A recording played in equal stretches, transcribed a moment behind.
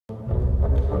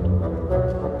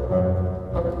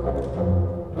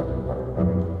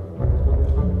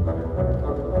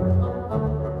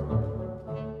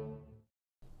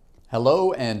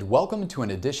Hello and welcome to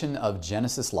an edition of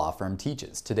Genesis Law Firm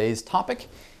Teaches. Today's topic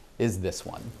is this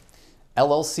one: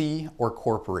 LLC or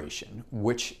corporation,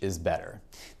 which is better?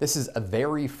 This is a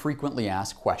very frequently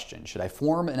asked question. Should I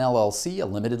form an LLC, a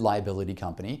limited liability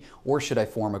company, or should I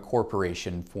form a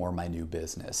corporation for my new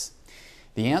business?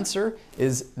 The answer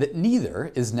is that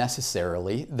neither is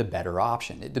necessarily the better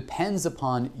option. It depends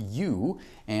upon you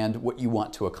and what you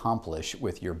want to accomplish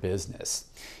with your business.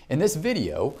 In this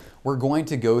video, we're going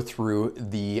to go through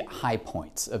the high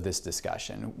points of this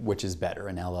discussion, which is better,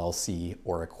 an LLC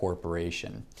or a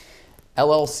corporation.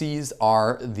 LLCs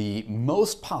are the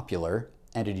most popular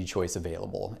entity choice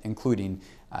available, including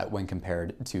when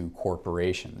compared to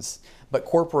corporations. But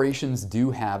corporations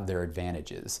do have their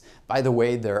advantages. By the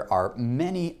way, there are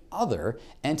many other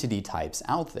entity types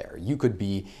out there. You could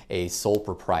be a sole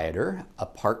proprietor, a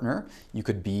partner, you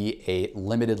could be a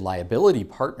limited liability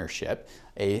partnership,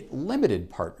 a limited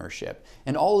partnership,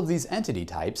 and all of these entity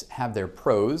types have their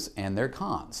pros and their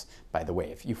cons. By the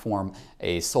way, if you form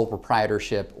a sole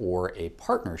proprietorship or a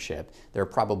partnership, there are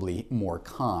probably more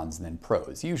cons than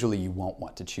pros. Usually you won't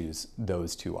want to choose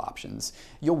those two options.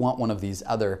 You'll want one of these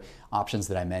other options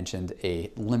that I mentioned,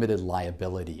 a limited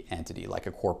liability entity like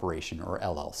a corporation or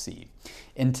LLC.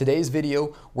 In today's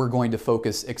video, we're going to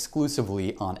focus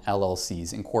exclusively on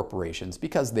LLCs and corporations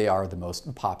because they are the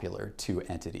most popular two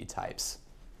entity types.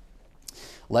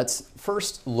 Let's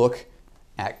first look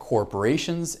at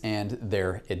corporations and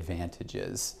their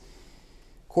advantages.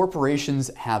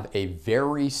 Corporations have a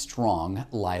very strong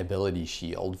liability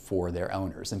shield for their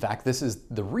owners. In fact, this is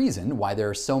the reason why there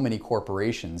are so many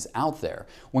corporations out there.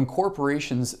 When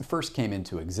corporations first came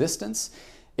into existence,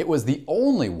 it was the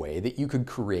only way that you could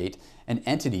create an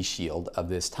entity shield of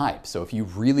this type. So if you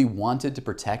really wanted to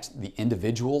protect the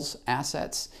individual's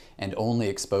assets and only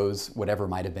expose whatever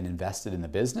might have been invested in the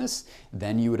business,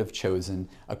 then you would have chosen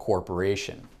a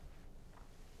corporation.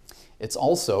 It's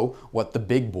also what the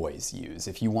big boys use.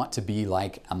 If you want to be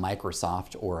like a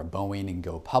Microsoft or a Boeing and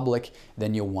go public,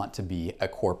 then you'll want to be a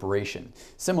corporation.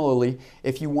 Similarly,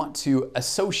 if you want to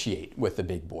associate with the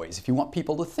big boys, if you want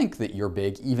people to think that you're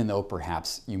big, even though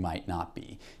perhaps you might not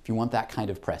be, if you want that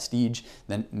kind of prestige,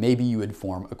 then maybe you would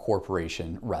form a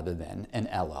corporation rather than an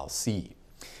LLC.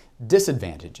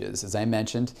 Disadvantages, as I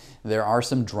mentioned, there are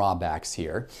some drawbacks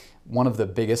here. One of the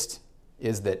biggest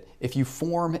is that if you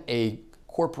form a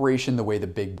corporation the way the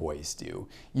big boys do,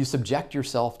 you subject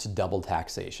yourself to double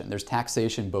taxation. There's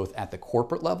taxation both at the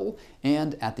corporate level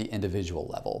and at the individual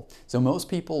level. So most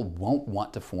people won't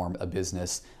want to form a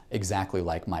business exactly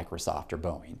like Microsoft or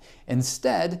Boeing.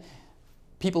 Instead,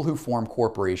 people who form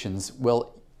corporations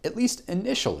will, at least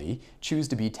initially, choose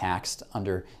to be taxed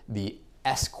under the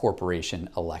S corporation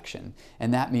election.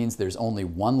 And that means there's only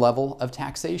one level of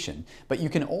taxation, but you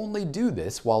can only do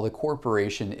this while the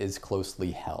corporation is closely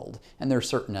held, and there are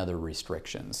certain other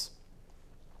restrictions.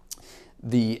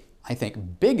 The, I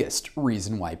think, biggest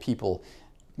reason why people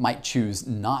might choose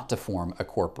not to form a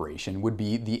corporation would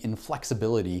be the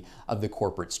inflexibility of the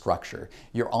corporate structure.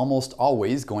 You're almost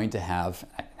always going to have,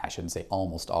 I shouldn't say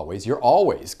almost always, you're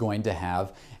always going to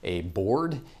have a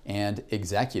board and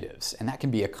executives, and that can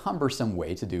be a cumbersome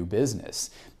way to do business.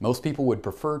 Most people would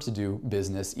prefer to do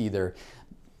business either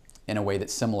in a way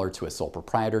that's similar to a sole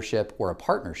proprietorship or a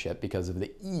partnership because of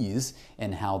the ease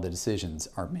in how the decisions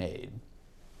are made.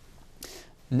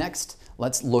 Next,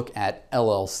 let's look at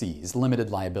LLCs, limited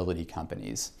liability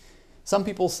companies. Some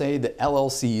people say that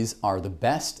LLCs are the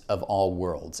best of all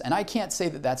worlds, and I can't say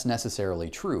that that's necessarily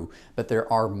true, but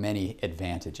there are many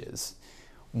advantages.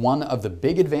 One of the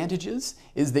big advantages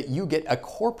is that you get a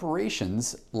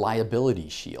corporation's liability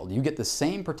shield. You get the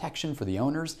same protection for the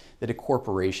owners that a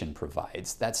corporation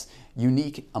provides. That's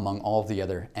unique among all of the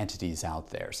other entities out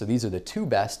there. So these are the two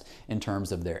best in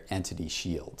terms of their entity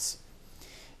shields.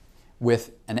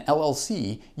 With an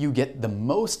LLC, you get the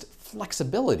most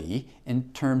flexibility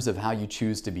in terms of how you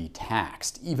choose to be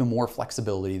taxed, even more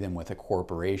flexibility than with a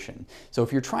corporation. So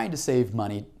if you're trying to save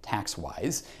money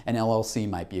tax-wise, an LLC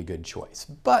might be a good choice.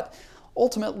 But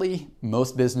ultimately,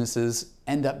 most businesses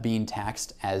end up being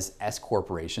taxed as S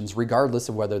corporations, regardless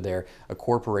of whether they're a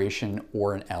corporation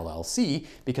or an LLC,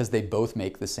 because they both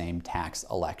make the same tax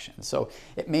election. So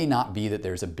it may not be that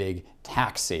there's a big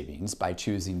tax savings by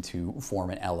choosing to form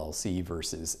an LLC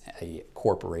versus a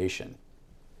corporation,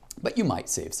 but you might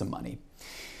save some money.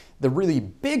 The really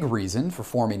big reason for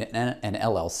forming an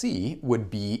LLC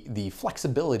would be the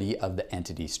flexibility of the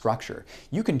entity structure.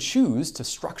 You can choose to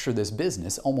structure this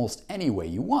business almost any way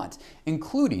you want,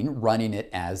 including running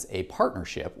it as a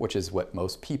partnership, which is what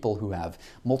most people who have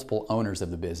multiple owners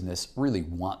of the business really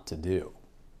want to do.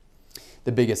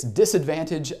 The biggest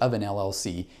disadvantage of an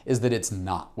LLC is that it's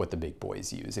not what the big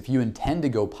boys use. If you intend to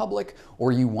go public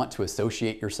or you want to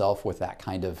associate yourself with that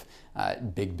kind of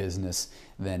big business,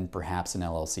 then perhaps an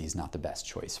LLC is not the best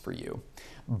choice for you.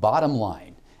 Bottom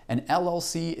line, an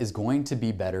LLC is going to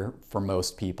be better for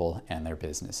most people and their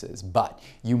businesses, but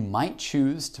you might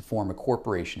choose to form a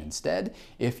corporation instead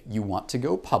if you want to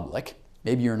go public.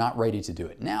 Maybe you're not ready to do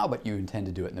it now, but you intend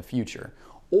to do it in the future.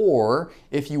 Or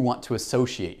if you want to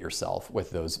associate yourself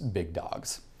with those big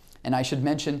dogs. And I should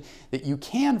mention that you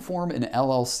can form an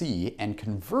LLC and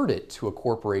convert it to a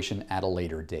corporation at a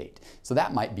later date. So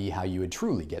that might be how you would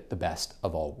truly get the best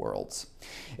of all worlds.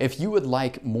 If you would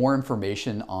like more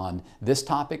information on this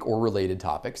topic or related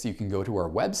topics, you can go to our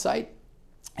website,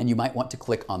 and you might want to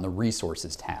click on the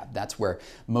Resources tab. That's where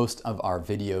most of our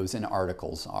videos and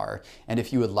articles are. And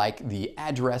if you would like the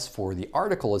address for the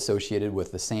article associated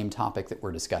with the same topic that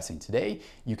we're discussing today,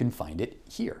 you can find it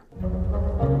here.